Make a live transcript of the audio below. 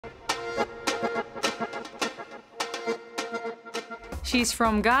She's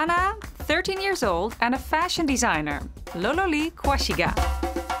from Ghana, 13 years old and a fashion designer. Lololi Quashigah.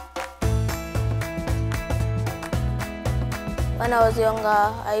 When I was younger,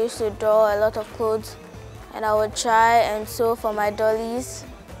 I used to draw a lot of clothes, and I would try and sew for my dollies,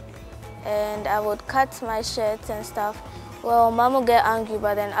 and I would cut my shirts and stuff. Well, Mom would get angry,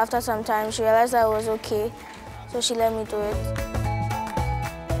 but then after some time she realized I was okay, so she let me do it.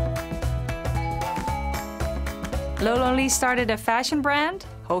 Lololi started a fashion brand,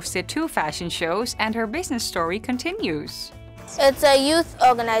 hosted 2 fashion shows, and her business story continues. It's a youth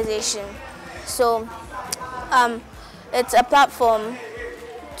organization, so it's a platform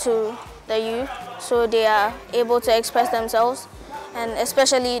to the youth so they are able to express themselves and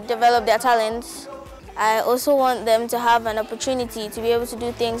especially develop their talents. I also want them to have an opportunity to be able to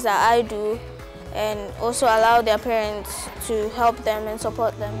do things that I do and also allow their parents to help them and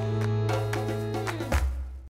support them.